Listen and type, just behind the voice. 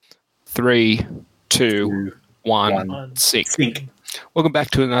3, 2, 1, sync. Welcome back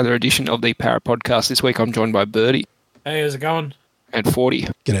to another edition of the Para Podcast. This week I'm joined by Birdie. Hey, how's it going? And 40.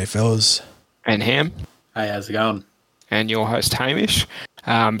 G'day, fellas. And Ham. Hey, how's it going? And your host, Hamish.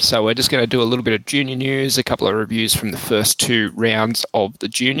 So we're just going to do a little bit of junior news, a couple of reviews from the first 2 rounds of the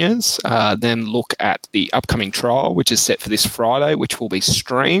juniors, then look at the upcoming trial, which is set for this Friday, which will be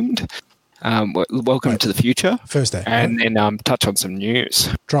streamed. Welcome to the future. Thursday. And then touch on some news.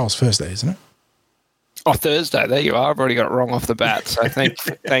 Trial's Thursday, isn't it? Oh, Thursday. There you are. I've already got it wrong off the bat. So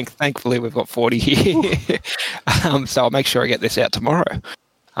thankfully we've got 40 here. So I'll make sure I get this out tomorrow.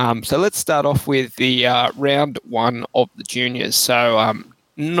 So let's start off with the round 1 of the juniors. So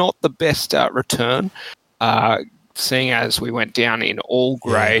not the best return, seeing as we went down in all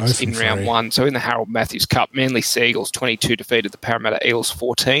grades in round 1. So in the Harold Matthews Cup, Manly Seagulls 22 defeated the Parramatta Eels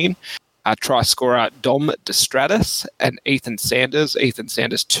 14. Try scorer Dom DeStratus and Ethan Sanders. Ethan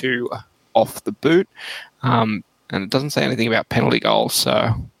Sanders 2 off the boot. And it doesn't say anything about penalty goals,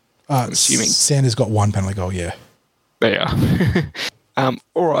 so I'm assuming Sanders got 1 penalty goal, yeah. There.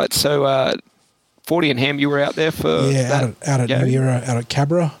 All right, so 40 and Ham, you were out there for that out at New Era, out at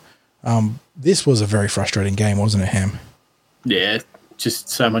Cabra. This was a very frustrating game, wasn't it, Ham? Yeah, just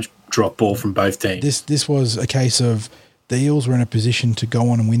so much drop ball from both teams. This was a case of the Eels were in a position to go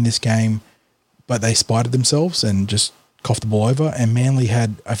on and win this game, but they spited themselves and just coughed the ball over. And Manly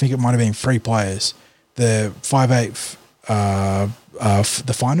had, I think it might have been 3 players. The 5'8",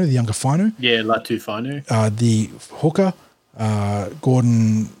 the Finu, the younger Finu. Yeah, Latu Finu. The hooker,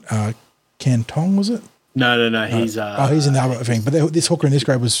 Gordon Cantong, was it? No. He's in the other thing. But this hooker in this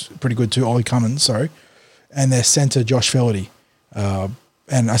grade was pretty good too. Ollie Cummins, sorry. And their centre, Josh Felaherty.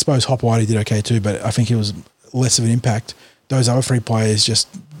 And I suppose Hop Whitey did okay too, but I think he was less of an impact. Those other 3 players just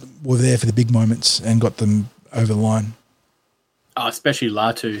were there for the big moments and got them over the line. Especially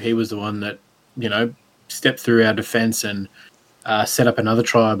Latu. He was the one that, stepped through our defence and set up another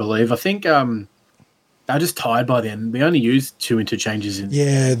try, I believe. I think they were just tired by then. We only used 2 interchanges.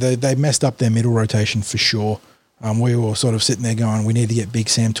 They messed up their middle rotation for sure. We were sort of sitting there going, we need to get Big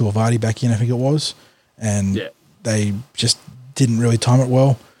Sam Tuivasa back in, I think it was. And they just didn't really time it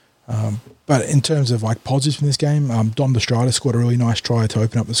well. But in terms of positives from this game, Dom DeStratus scored a really nice try to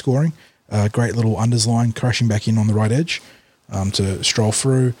open up the scoring. Great little unders line, crashing back in on the right edge to stroll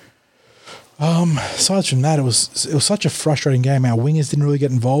through. Aside from that, it was such a frustrating game. Our wingers didn't really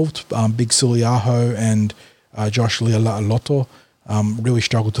get involved. Big Suliaho and Josh Lialotto really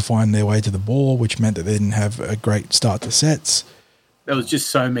struggled to find their way to the ball, which meant that they didn't have a great start to sets. There was just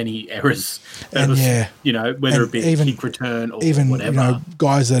so many errors. Whether it be a kick return or whatever.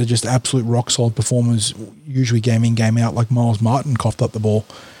 Guys that are just absolute rock solid performers, usually game in, game out, like Miles Martin coughed up the ball.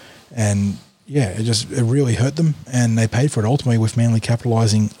 And it really hurt them, and they paid for it ultimately with Manly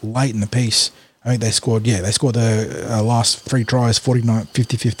capitalising late in the piece. I think they scored the last 3 tries, 49th,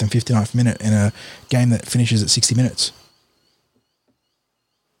 55th and 59th minute in a game that finishes at 60 minutes.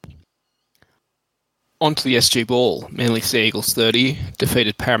 On to the SG Ball. Manly Sea Eagles 30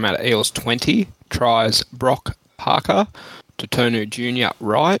 defeated Parramatta Eels 20. Tries Brock Parker, Totonu Jr.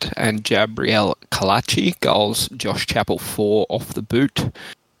 right, and Jabriel Kalachi. Goals Josh Chappell 4 off the boot.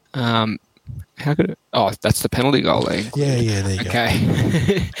 How could it? Oh, that's the penalty goal there. Yeah, there you go.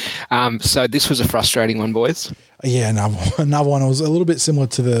 Okay. So this was a frustrating one, boys. Yeah, another one. It was a little bit similar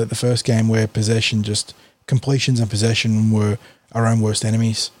to the first game where completions and possession were our own worst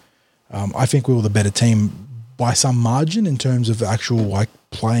enemies. I think we were the better team by some margin in terms of actual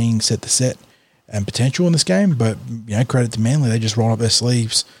playing set to set and potential in this game. But credit to Manly, they just rolled up their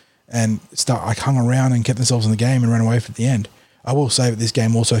sleeves and hung around and kept themselves in the game and ran away for the end. I will say that this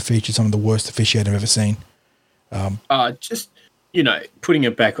game also featured some of the worst officiating I've ever seen. Putting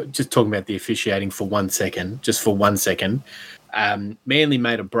it back, just talking about the officiating for 1 second, Manly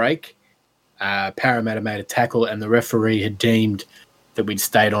made a break, Parramatta made a tackle, and the referee had deemed that we'd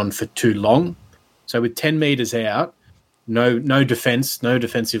stayed on for too long. So with 10 metres out, no defence, no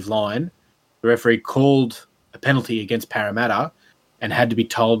defensive line, the referee called a penalty against Parramatta and had to be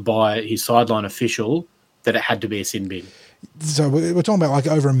told by his sideline official that it had to be a sin bin. So we're talking about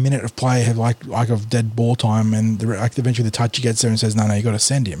over a minute of play, of dead ball time, and eventually the toucher gets there and says, no, you got to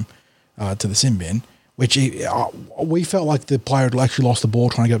send him to the sin bin, which we felt like the player had actually lost the ball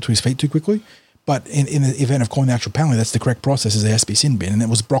trying to get up to his feet too quickly. But in the event of calling the actual penalty, that's the correct process, is the SB sin bin. And it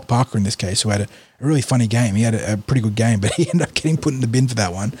was Brock Parker in this case who had a really funny game. He had a pretty good game, but he ended up getting put in the bin for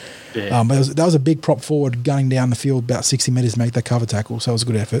that one. Yeah. But that was a big prop forward gunning down the field about 60 metres to make that cover tackle, so it was a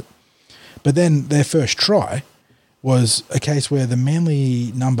good effort. But then their first try was a case where the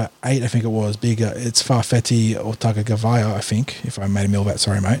Manly number 8, I think it was, it's Farfetti or Tagagavaya, I think, if I made a meal of that,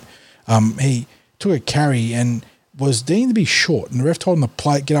 sorry, mate. He took a carry and was deemed to be short, and the ref told him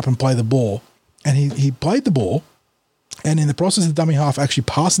to get up and play the ball. And he played the ball, and in the process of the dummy half actually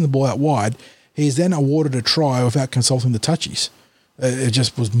passing the ball out wide, he is then awarded a try without consulting the touchies. It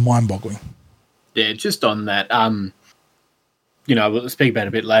just was mind-boggling. Yeah, just on that, we'll speak about it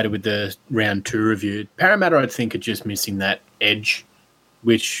a bit later with the round 2 review. Parramatta, I think, are just missing that edge,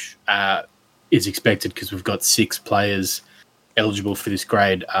 which is expected because we've got 6 players eligible for this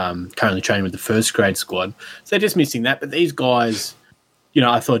grade, currently training with the first grade squad. So they're just missing that. But these guys,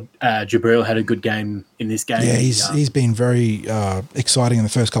 I thought Jabril had a good game in this game. Yeah, he's been very exciting in the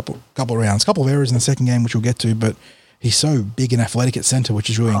first couple of rounds. A couple of errors in the second game, which we'll get to, but he's so big and athletic at centre, which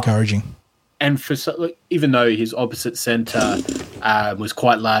is really encouraging. And even though his opposite centre was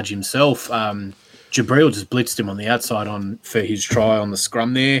quite large himself, Jabril just blitzed him on the outside for his try on the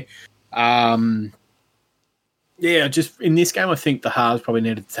scrum there. Just in this game, I think the halves probably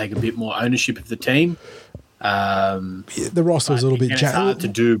needed to take a bit more ownership of the team. The roster was a little bit janky. It's hard to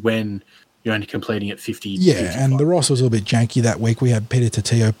do when you're only completing at 50. Yeah, 55. and the roster was a little bit janky that week. We had Peter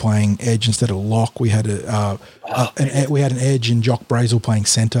Tatio playing edge instead of lock. We had we had an edge in Jock Brazel playing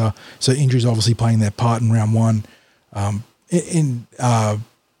centre. So injuries obviously playing their part in round 1. In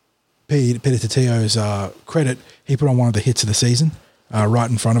Peter Tatio's credit, he put on one of the hits of the season right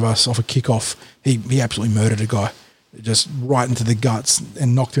in front of us off a kickoff. He absolutely murdered a guy, just right into the guts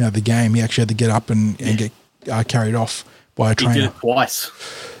and knocked him out of the game. He actually had to get up and get carried off by a trainer. He did it twice.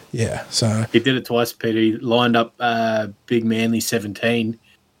 Yeah, so he did it twice, Peter. He lined up Big Manly 17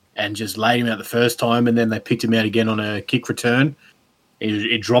 and just laid him out the first time, and then they picked him out again on a kick return.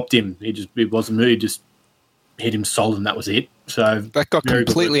 It dropped him. It wasn't moved. He just hit him solid, and that was it. So that got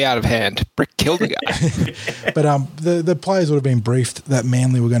completely out of hand. Brick killed the guy. But the players would have been briefed that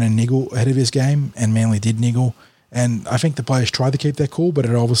Manly were going to niggle ahead of his game, and Manly did niggle. And I think the players tried to keep their cool, but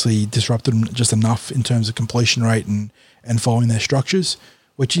it obviously disrupted them just enough in terms of completion rate and following their structures,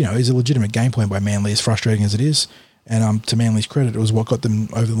 which, is a legitimate game plan by Manly, as frustrating as it is. And to Manly's credit, it was what got them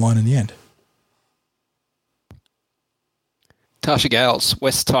over the line in the end. Tasha Gales,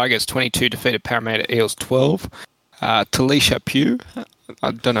 West Tigers 22 defeated Parramatta Eels 12. Talisha Pugh,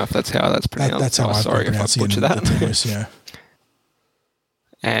 I don't know if that's how that's pronounced. That's how sorry if I butchered that. Tennis, yeah.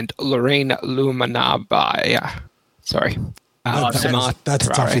 And Lorene Lumanabaya. Sorry. That's a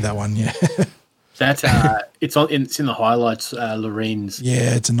toughie, that one, yeah. That's it's in the highlights. Lorene's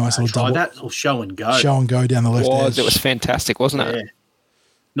it's a nice little double. That little show and go down the left edge. It was fantastic, wasn't it? Yeah.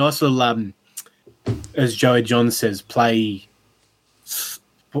 Nice little as Joey John says, play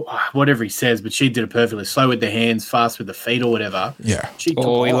whatever he says, but she did it perfectly. Slow with the hands, fast with the feet, or whatever. Yeah. He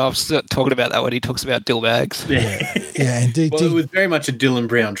loves talking about that when he talks about dill bags. Yeah, and it was very much a Dylan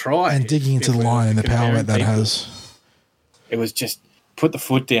Brown try, and digging into the line and the power that has. It was just put the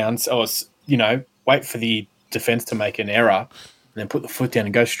foot down. So wait for the defense to make an error, and then put the foot down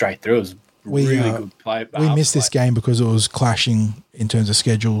and go straight through. It was really good play. We missed this game because it was clashing in terms of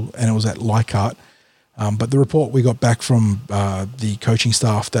schedule, and it was at Leichhardt. But the report we got back from the coaching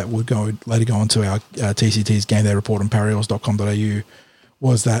staff that would later go into our TCT's game day report on parryoils.com.au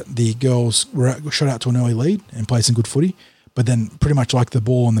was that the girls shot out to an early lead and played some good footy, but then pretty much like the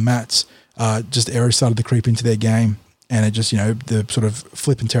ball on the mats, just errors started to creep into their game, and it just, the sort of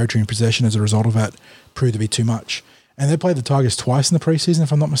flip in territory and possession as a result of that proved to be too much. And they played the Tigers twice in the preseason,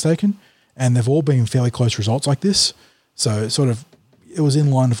 if I'm not mistaken, and they've all been fairly close results like this. So it was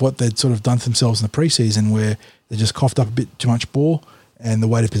in line with what they'd sort of done to themselves in the preseason, where they just coughed up a bit too much ball and the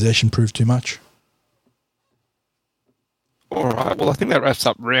weight of possession proved too much. All right. Well, I think that wraps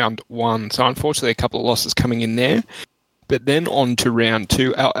up round 1. So unfortunately, a couple of losses coming in there. But then on to round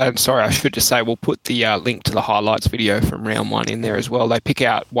 2. I'm sorry, I should just say we'll put the link to the highlights video from round 1 in there as well. They pick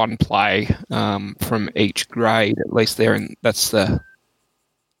out one play from each grade, at least there, and that's the...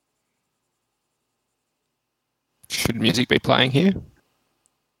 Should music be playing here?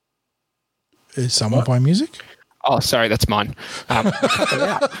 Is someone playing music? Oh, sorry, that's mine. All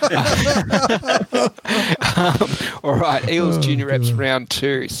right, Eels Junior Reps round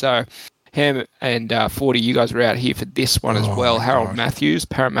 2. So Ham and 40, you guys were out here for this one as well. Harold Matthews,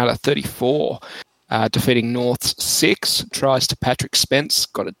 Parramatta 34, defeating Norths 6. Tries to Patrick Spence,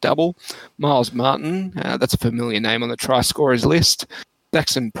 got a double. Miles Martin, that's a familiar name on the try scorers list.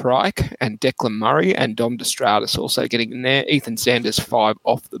 Saxon Pryke and Declan Murray and Dom Destratus also getting in there. Ethan Sanders 5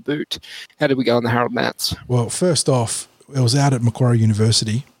 off the boot. How did we go on the Harold Mats? Well, first off, it was out at Macquarie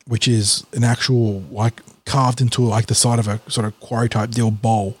University, which is an actual, carved into the side of a sort of quarry type deal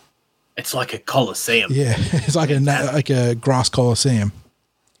bowl. It's like a coliseum. Yeah, it's like a grass coliseum.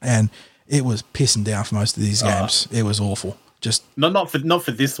 And it was pissing down for most of these games. It was awful. Just not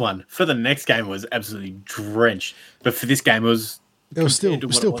for this one. For the next game, it was absolutely drenched. But for this game, it was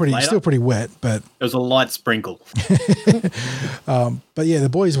still pretty wet, but it was a light sprinkle. But yeah, the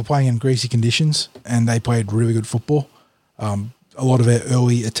boys were playing in greasy conditions, and they played really good football. A lot of their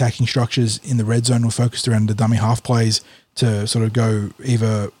early attacking structures in the red zone were focused around the dummy half plays to sort of go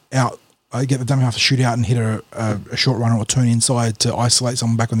either out, get the dummy half to shoot out and hit a short runner or turn inside to isolate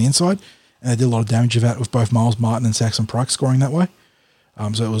someone back on the inside. And they did a lot of damage of that with both Miles Martin and Saxon Pryke scoring that way.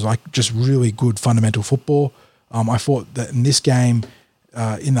 So it was like just really good fundamental football. I thought that in this game,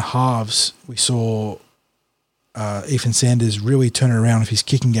 in the halves, we saw Ethan Sanders really turn it around with his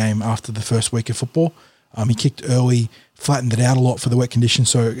kicking game after the first week of football. He kicked early, flattened it out a lot for the wet conditions,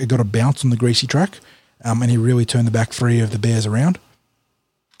 so it got a bounce on the greasy track, and he really turned the back three of the Bears around.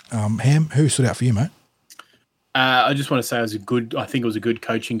 Ham, who stood out for you, mate? I just want to say I think it was a good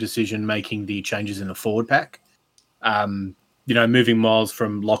coaching decision making the changes in the forward pack. Moving Miles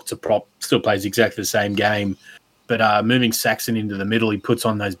from lock to prop, still plays exactly the same game, but moving Saxon into the middle, he puts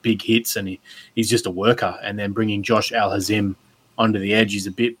on those big hits and he's just a worker. And then bringing Josh Al-Hazim onto the edge, he's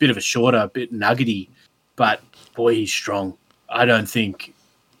a bit of a shorter, a bit nuggety, but boy, he's strong. I don't think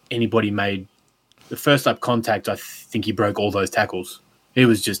anybody made the first up contact. I think he broke all those tackles. He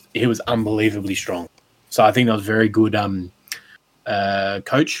was unbelievably strong. So I think that was very good coaching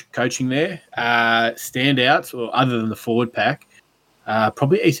there. Standouts, or other than the forward pack,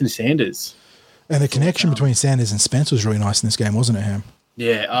 probably Ethan Sanders. And the connection between Sanders and Spence was really nice in this game, wasn't it, Ham?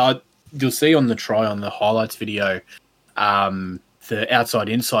 Yeah, you'll see on the try on the highlights video, the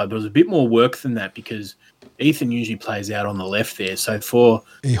outside-inside, but it was a bit more work than that because Ethan usually plays out on the left there. So for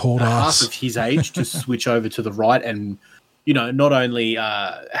half of his age to switch over to the right and, not only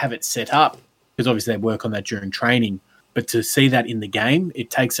have it set up, because obviously they work on that during training, but to see that in the game, it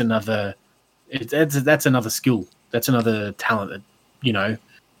takes that's another skill. That's another talent that,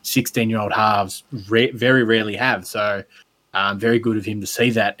 16-year-old halves very rarely have. So very good of him to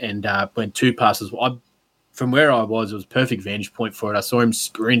see that. And went two passes. From where I was, it was a perfect vantage point for it. I saw him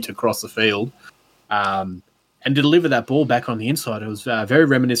sprint across the field and deliver that ball back on the inside. It was very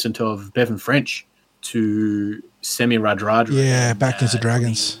reminiscent of Bevan French to Semi Radradra. Yeah, back into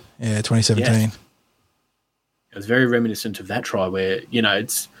Dragons. 2017. Yes. It was very reminiscent of that try where,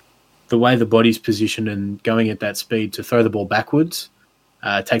 it's the way the body's positioned and going at that speed to throw the ball backwards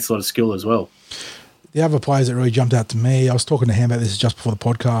takes a lot of skill as well. The other players that really jumped out to me, I was talking to him about this just before the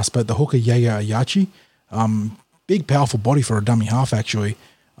podcast, but the hooker Yaya Ayachi, big, powerful body for a dummy half, actually.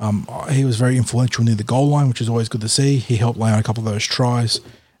 He was very influential near the goal line, which is always good to see. He helped lay on a couple of those tries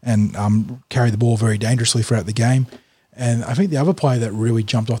and carried the ball very dangerously throughout the game. And I think the other player that really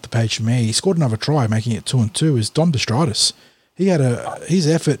jumped off the page for me, he scored another try, making it 2-2, is Dom Destratus. He had his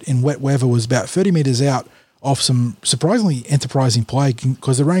effort in wet weather was about 30 metres out off some surprisingly enterprising play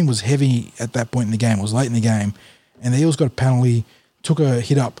because the rain was heavy at that point in the game. It was late in the game. And the Eels got a penalty, took a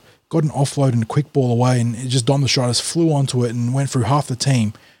hit up, got an offload and a quick ball away, and Dom Destratus flew onto it and went through half the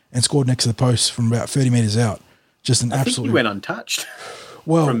team and scored next to the post from about 30 metres out. Just an absolute. I think he went untouched.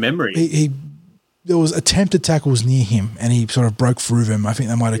 Well, from memory, there was attempted tackles near him, and he sort of broke through them. I think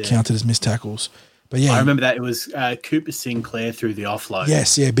they might have counted as missed tackles. But yeah, I remember that it was Cooper Sinclair through the offload.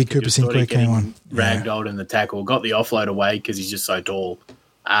 Yes, big Cooper Sinclair came on, ragdolled in the tackle, got the offload away because he's just so tall.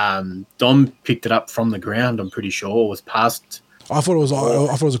 Dom picked it up from the ground. I'm pretty sure was passed. I thought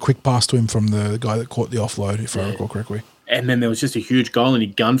it was a quick pass to him from the guy that caught the offload, if I recall correctly. And then there was just a huge goal, and he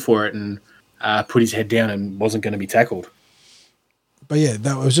gunned for it and put his head down and wasn't going to be tackled. But yeah,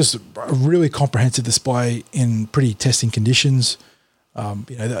 that was just a really comprehensive display in pretty testing conditions.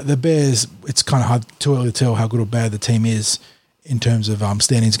 The Bears, it's kind of hard, too early to tell how good or bad the team is in terms of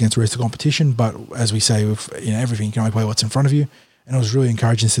standings against the rest of the competition. But as we say, with everything, you can only play what's in front of you. And it was really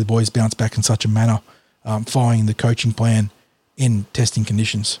encouraging to see the boys bounce back in such a manner, following the coaching plan in testing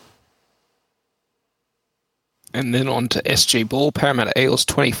conditions. And then on to SG Ball, Parramatta Eels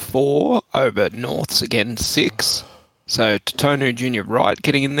 24 over Norths again 6. So Totonu Junior Wright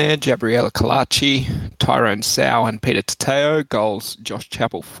getting in there, Gabriella Kalachi, Tyrone Sow and Peter Tateo. Goals, Josh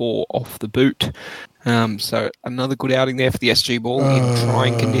Chappell 4 off the boot. So another good outing there for the SG Ball in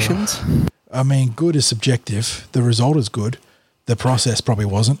trying conditions. I mean, good is subjective. The result is good. The process probably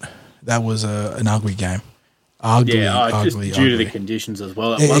wasn't. That was an ugly game. Ugly. To the conditions as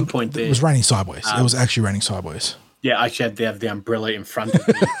well. At one point there, it was raining sideways. It was actually raining sideways. Yeah, I actually had to have the umbrella in front of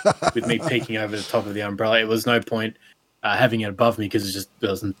me with me peeking over the top of the umbrella. It was no point having it above me because it just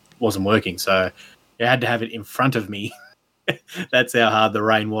wasn't working. So I had to have it in front of me. That's how hard the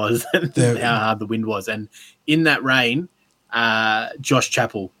rain was and how hard the wind was. And in that rain, Josh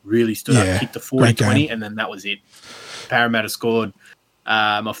Chappell really stood up, kicked the 40-20, and then that was it. Parramatta scored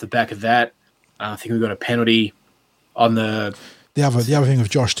off the back of that. I think we got a penalty on the... The other thing with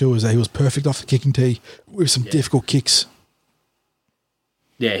Josh too is that he was perfect off the kicking tee with some difficult kicks.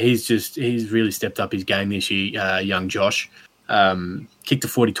 Yeah, he's really stepped up his game this year, young Josh. Kicked a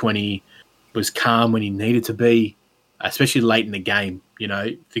 40-20, was calm when he needed to be, especially late in the game. You know,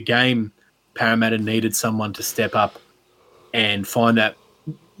 the game, Parramatta needed someone to step up and find that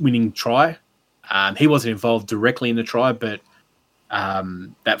winning try. He wasn't involved directly in the try, but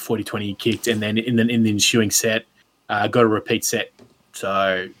that 40-20 he kicked, and then in the ensuing set, got a repeat set.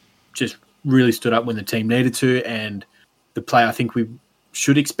 So just really stood up when the team needed to, and the player I think we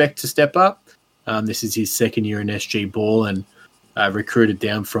should expect to step up. This is his second year in SG Ball, and recruited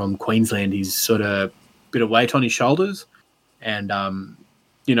down from Queensland. He's sort of a bit of weight on his shoulders, and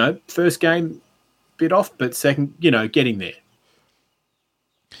first game bit off, but second, getting there.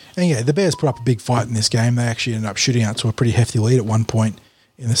 And yeah, the Bears put up a big fight in this game. They actually ended up shooting out to a pretty hefty lead at one point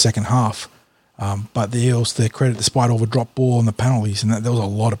in the second half. But the Eels, their credit, despite all the drop ball and the penalties, and there was a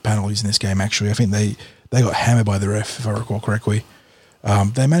lot of penalties in this game, actually. I think they got hammered by the ref, if I recall correctly.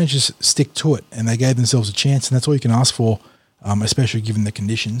 They managed to stick to it, and they gave themselves a chance, and that's all you can ask for, especially given the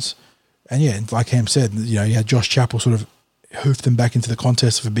conditions. And yeah, like Ham said, you had Josh Chappell sort of hoofed them back into the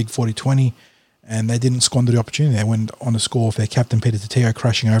contest of a big 40-20, and they didn't squander the opportunity. They went on to score with their captain, Peter Tatio,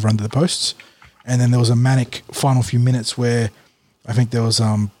 crashing over under the posts. And then there was a manic final few minutes where I think there was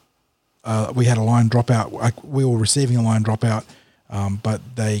we had a line dropout. We were receiving a line dropout, but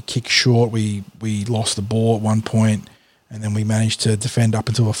they kicked short. We lost the ball at one point, and then we managed to defend up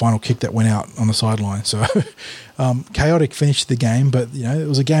until the final kick that went out on the sideline. So chaotic finish to the game, but it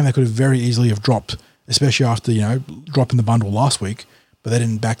was a game that could have very easily have dropped, especially after dropping the bundle last week. But they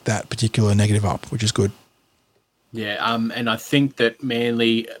didn't back that particular negative up, which is good. Yeah, and I think that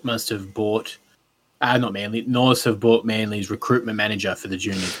Manly must have bought, not Manly, Norris have bought Manly's recruitment manager for the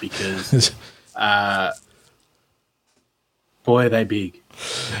juniors because, boy, are they big.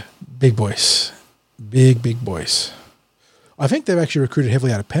 Big boys. Big boys. I think they've actually recruited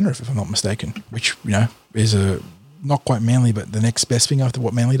heavily out of Penrith, if I'm not mistaken, which, is not quite Manly, but the next best thing after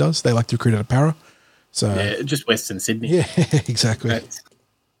what Manly does. They like to recruit out of Para. So yeah, just Western Sydney. Yeah, exactly.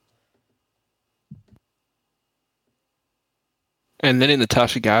 And then in the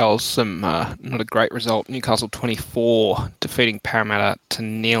Tasha Gales, some not a great result. Newcastle 24 defeating Parramatta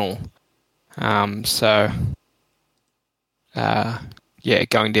to 0.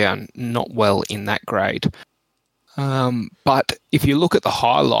 Going down not well in that grade. But if you look at the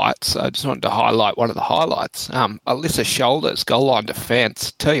highlights, I just wanted to highlight one of the highlights. Alyssa Shoulders, goal line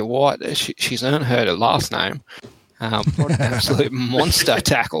defence. Tell you what, she's earned her last name. What an absolute monster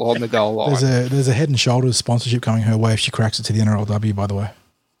tackle on the goal line. There's a Head and Shoulders sponsorship coming her way if she cracks it to the NRLW, by the way.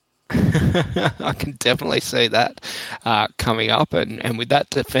 I can definitely see that coming up. And with that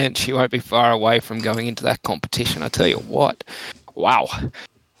defence, she won't be far away from going into that competition. I tell you what. Wow.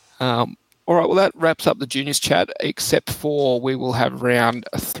 All right, well, that wraps up the juniors chat, except for we will have round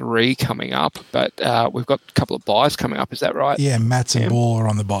 3 coming up, but we've got a couple of buys coming up. Is that right? Yeah, Mats and Ball are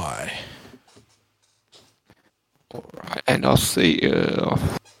on the buy. All right, and I'll see, do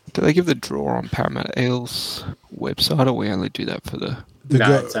they give the draw on Parramatta Eels website, or we only do that for the...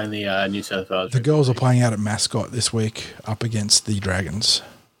 It's only New South Wales. The girls are playing out at Mascot this week up against the Dragons.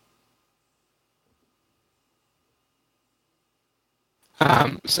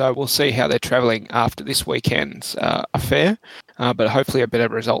 So we'll see how they're travelling after this weekend's affair, but hopefully a better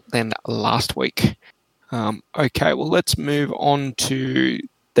result than last week. Okay, well, let's move on to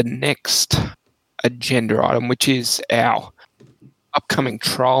the next agenda item, which is our upcoming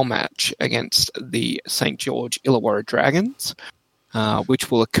trial match against the St. George Illawarra Dragons,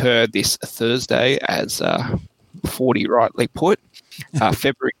 which will occur this Thursday, as 40 rightly put,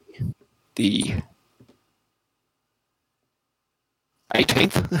 February the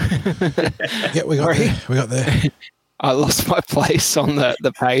 18th. Yeah, we got there. I lost my place on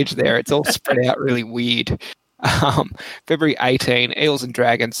the page there. It's all spread out really weird. February 18, Eels and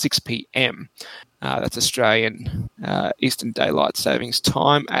Dragons, 6 p.m. That's Australian Eastern Daylight Savings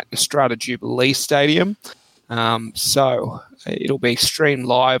Time at Strata Jubilee Stadium. So it'll be streamed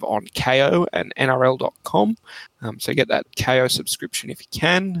live on KO and NRL.com. So get that KO subscription if you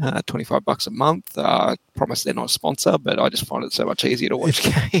can, $25 a month. Promise they're not a sponsor, but I just find it so much easier to watch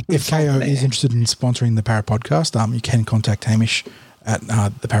games. If KO is interested in sponsoring the Para Podcast, you can contact Hamish at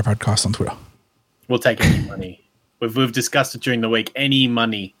the Para Podcast on Twitter. We'll take any money. We've discussed it during the week. Any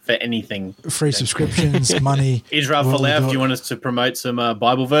money for anything. Free subscriptions, money. Israel Folau, if you want us to promote some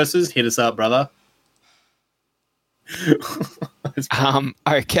Bible verses, hit us up, brother.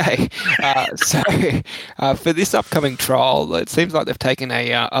 Okay. For this upcoming trial, it seems like they've taken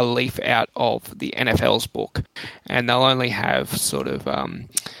a leaf out of the NFL's book, and they'll only have sort of,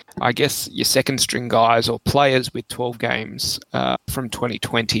 I guess, your second string guys or players with 12 games from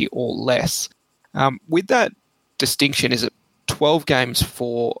 2020 or less. With that distinction, is it 12 games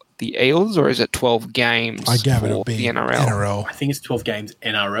for the Eels, or is it 12 games for the NRL? I think it's 12 games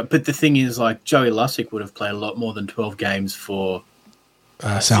NRL. But the thing is, like, Joey Lussick would have played a lot more than 12 games for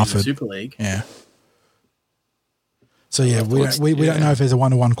Salford Super League. Yeah. So yeah, we don't know if there's a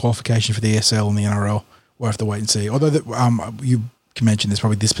 1-to-1 qualification for the ESL and the NRL. We'll have to wait and see. Although you can mention there's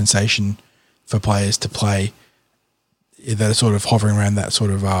probably dispensation for players to play that are sort of hovering around that sort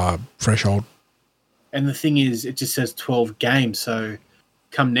of threshold. And the thing is, it just says 12 games. So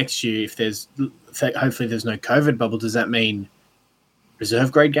come next year, hopefully there's no COVID bubble, does that mean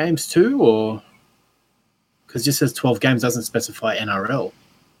reserve grade games too? Or because it just says 12 games, doesn't specify NRL.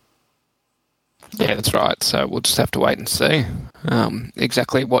 Yeah, that's right. So we'll just have to wait and see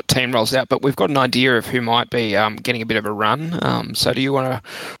exactly what team rolls out. But we've got an idea of who might be getting a bit of a run. So do you want to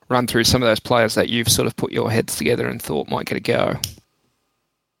run through some of those players that you've sort of put your heads together and thought might get a go?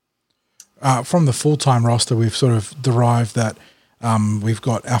 From the full-time roster, we've sort of derived that we've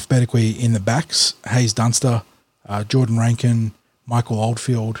got alphabetically in the backs, Hayes Dunster, Jordan Rankin, Michael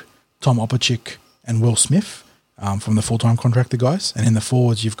Oldfield, Tom Opachik, and Will Smith from the full-time contractor guys. And in the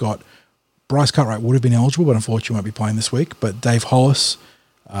forwards, you've got Bryce Cartwright would have been eligible, but unfortunately won't be playing this week. But Dave Hollis,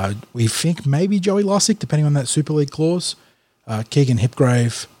 we think maybe Joey Lussick, depending on that Super League clause, Keegan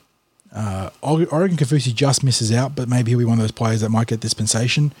Hipgrave, Oregon Kafusi just misses out, but maybe he'll be one of those players that might get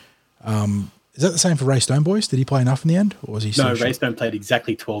dispensation. Is that the same for Ray Stone, boys? Did he play enough in the end? Or was he No, Ray Stone played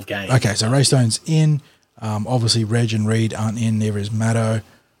exactly 12 games. Okay, so Ray Stone's in. Obviously, Reg and Reed aren't in, neither is Maddo,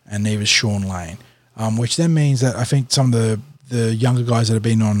 and neither is Sean Lane. Which then means that I think some of the younger guys that have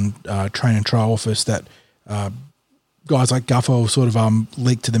been on train and trial office, that guys like Guffer sort of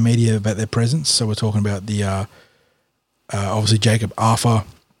leaked to the media about their presence. So we're talking about the obviously Jacob Arthur,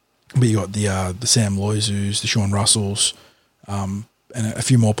 but you got the Sam Loizus, the Sean Russells, and a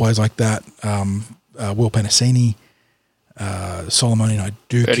few more players like that. Will Penasini, Solomon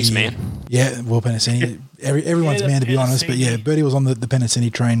Iduki. Birdie's man. Yeah, Will Penasini. Everyone's man, to be honest. But yeah, Birdie was on the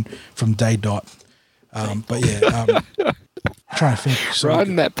Penasini train from day dot. But yeah, trying to think. So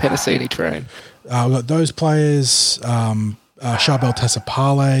riding that Penasini train. We've got those players, Charbel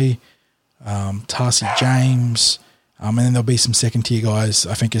Tassapale, Tarsi James, and then there'll be some second-tier guys,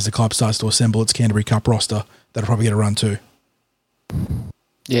 I think, as the club starts to assemble its Canterbury Cup roster, that'll probably get a run too.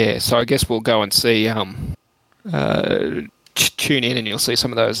 Yeah, so I guess we'll go and see, tune in and you'll see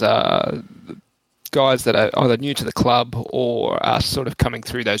some of those guys that are either new to the club or are sort of coming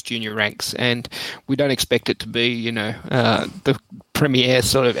through those junior ranks. And we don't expect it to be, the premier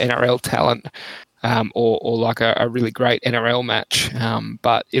sort of NRL talent or like a really great NRL match.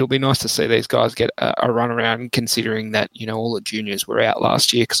 But it'll be nice to see these guys get a run around, considering that, all the juniors were out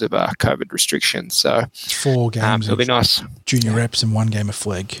last year because of COVID restrictions. So 4 games it'll be nice. Junior reps and 1 game of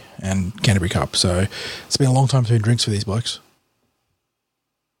Flegg and Canterbury Cup. So it's been a long time between drinks for these blokes.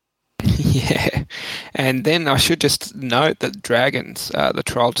 Yeah, and then I should just note that Dragons, the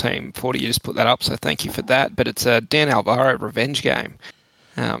trial team, 40, you just put that up, so thank you for that. But it's a Dan Alvaro revenge game,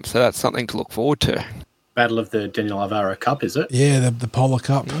 so that's something to look forward to. Battle of the Daniel Alvaro Cup, is it? Yeah, the Polar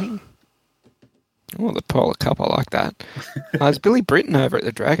Cup. Oh, the Polar Cup, I like that. There's Billy Britton over at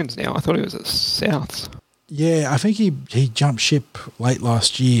the Dragons now. I thought he was at Souths. Yeah, I think he jumped ship late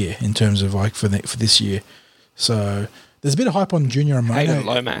last year in terms of for this year. So there's a bit of hype on Junior Amone. Hayden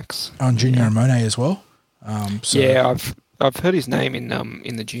Lomax. On Junior Amone as well. Yeah, I've heard his name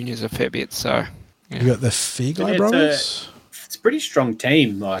in the juniors a fair bit. So yeah. You got the Figley brothers. It's a pretty strong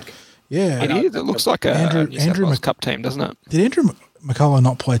team. Yeah, it is. It looks like a New South Wales Cup team, doesn't it? Did Andrew McCullough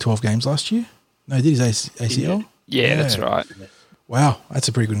not play 12 games last year? No, he did his ACL. Yeah, that's right. Wow, that's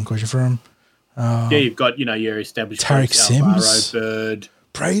a pretty good question for him. You've got your established Tarek Sims, Bird,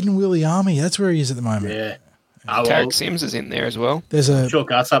 Braden Williami. That's where he is at the moment. Yeah. Tarek Sims is in there as well. There's a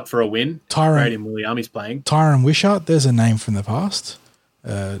chalk us up for a win. Braden Williami's playing. Tyron Wishart. There's a name from the past.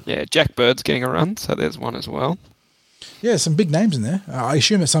 Jack Bird's getting a run, so there's one as well. Yeah, some big names in there. I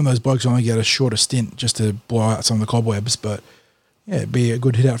assume that some of those blokes only get a shorter stint just to blow out some of the cobwebs, but yeah, it'd be a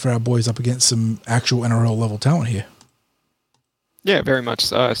good hit out for our boys up against some actual NRL level talent here. Yeah, very much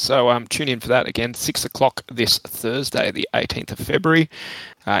so. So tune in for that again, 6 o'clock this Thursday, the 18th of February,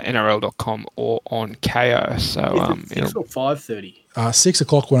 NRL.com or on KO. So 6 or 5:30? 6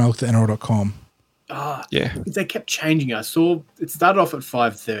 o'clock when I looked at NRL.com. Yeah. They kept changing. I saw it started off at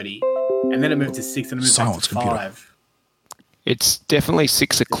 5:30, and then it moved to 6, and it moved back to 5. It's definitely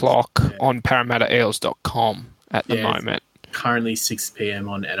 6 o'clock on ParramattaEels.com at the moment. Currently 6 p.m.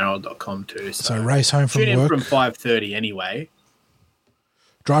 on NRL.com too. So race home from tune work. in from 5:30 anyway.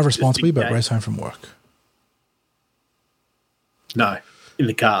 Drive responsibly, but race home from work. No, in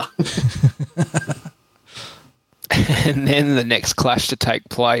the car. And then the next clash to take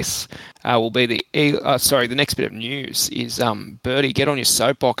place will be the next bit of news is Birdie, get on your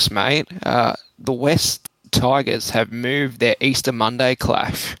soapbox, mate. The West Tigers have moved their Easter Monday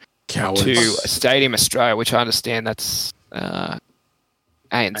clash to Stadium Australia, which I understand that's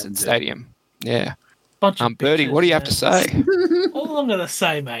ANZ Stadium. Yeah. Birdie, what do you have to say? All I'm going to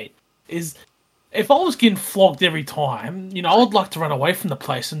say, mate, is if I was getting flogged every time, I would like to run away from the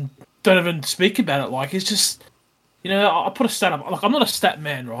place and don't even speak about it. Like, it's just, I put a stat up. Like, I'm not a stat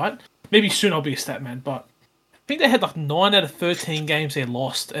man, right? Maybe soon I'll be a stat man, but I think they had like 9 out of 13 games they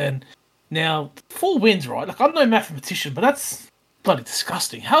lost, and now 4 wins, right? Like, I'm no mathematician, but that's bloody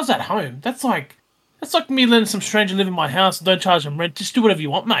disgusting. How's that home? That's like me letting some stranger live in my house and don't charge them rent. Just do whatever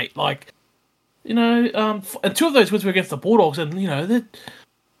you want, mate. Like, and 2 of those wins were against the Bulldogs, and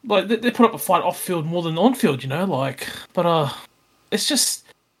they put up a fight off field more than on field, But it's just,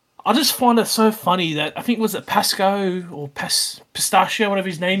 I just find it so funny that I think was it Pasco or Pistachio, whatever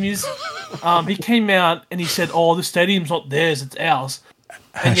his name is. He came out and he said, "Oh, the stadium's not theirs, it's ours."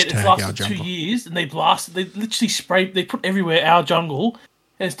 And yet it's lasted 2 years, and they literally sprayed, they put everywhere our jungle,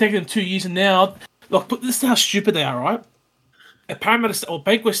 and it's taken them 2 years, and now, look, but this is how stupid they are, right? At Parramatta or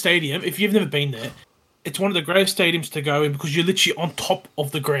Bankwest Stadium, if you've never been there, it's one of the greatest stadiums to go in because you're literally on top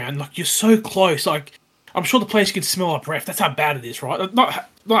of the ground. Like, you're so close. Like, I'm sure the players can smell our breath. That's how bad it is, right? Not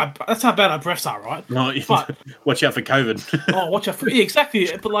that's how bad our breaths are, right? No, but, watch out for COVID. Watch out for... Yeah, exactly.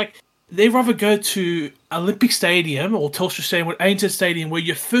 But, like, they'd rather go to Olympic Stadium or Telstra Stadium or ANZ Stadium where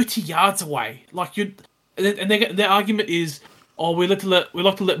you're 30 yards away. Like, their argument is, we like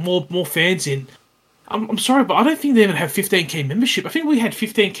to let more fans in. I'm sorry, but I don't think they even have 15k membership. I think we had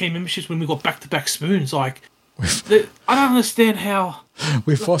 15k memberships when we got back-to-back spoons. Like, I don't understand how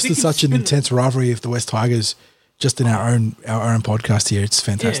we've fostered such an intense rivalry with the West Tigers just in our own podcast here. It's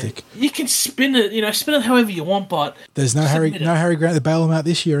fantastic. Yeah, you can spin it, spin it however you want, but there's no Harry Grant to bail him out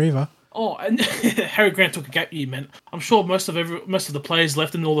this year either. Oh, and Harry Grant took a gap year, man. I'm sure most of the players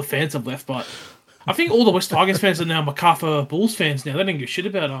left and all the fans have left, but I think all the West Tigers fans are now Macarthur Bulls fans now. They don't give a shit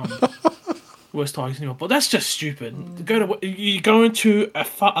about West Tigers anymore. But that's just stupid. You go into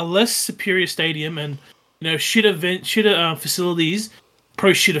a less superior stadium and shitter facilities,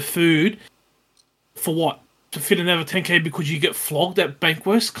 pro shitter food for what? To fit another 10k because you get flogged at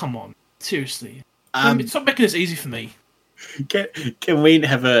Bankwest? Come on, seriously. Stop making this easy for me. Can we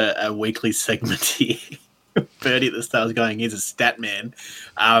have a weekly segment here? Birdie at the start was going, he's a stat man.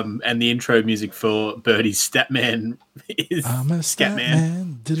 And the intro music for Birdie's stat man is I'm a stat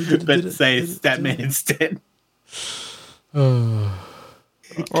man. But say stat man instead. Oh.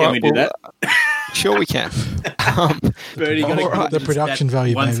 Can we do that? Sure we can. Birdie, you got to come up the with production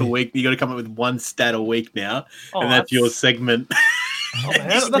value once baby. a week. You got to come up with one stat a week now, and that's your segment.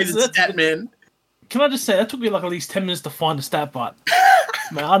 That's stat man. Can I just say that took me like at least 10 minutes to find a stat, but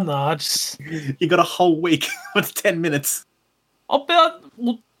man, I don't know. You got a whole week. What's 10 minutes? I'll bet.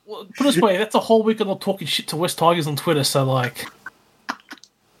 Well, put it this way, that's a whole week of not talking shit to West Tigers on Twitter. So like,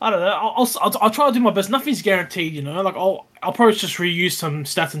 I don't know. I'll try to do my best. Nothing's guaranteed, Like I'll probably just reuse some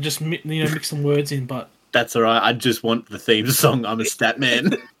stats and just mix some words in. But that's all right. I just want the theme song. I'm a stat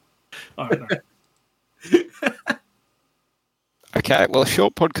man. All right. Okay, well, a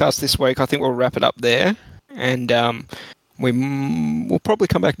short podcast this week. I think we'll wrap it up there, and we'll probably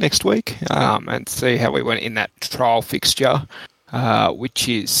come back next week and see how we went in that trial fixture, which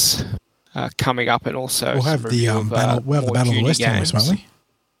is coming up, and also we'll have the battle. We'll have the Battle of the West team list, won't we?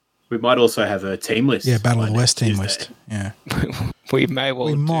 We might also have a team list. Yeah, Battle of the West team list. Yeah, we may well.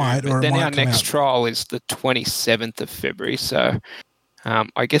 We might, or then it might our come next out. trial is the 27th of February. So,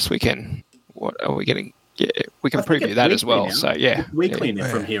 I guess we can. What are we getting? Yeah, we can preview that as well. Now. So yeah, weekly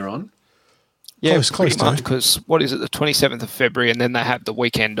from here on. Yeah, close much, because what is it? The 27th of February, and then they have the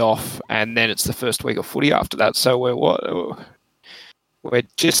weekend off, and then it's the first week of footy after that. So we're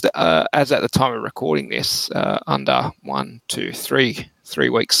just as at the time of recording this, under 3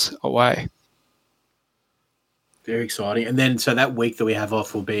 weeks away. Very exciting. And then so that week that we have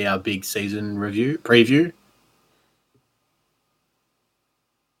off will be our big season preview.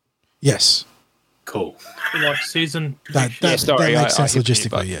 Yes. Cool. Like season. That makes sense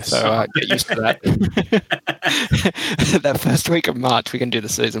logistically, yes. So get used to that. That first week of March, we can do the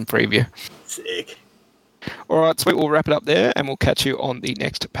season preview. Sick. All right, sweet. We'll wrap it up there, and we'll catch you on the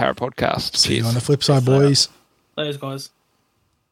next Para podcast. See you on the flip side, boys. Thanks, guys.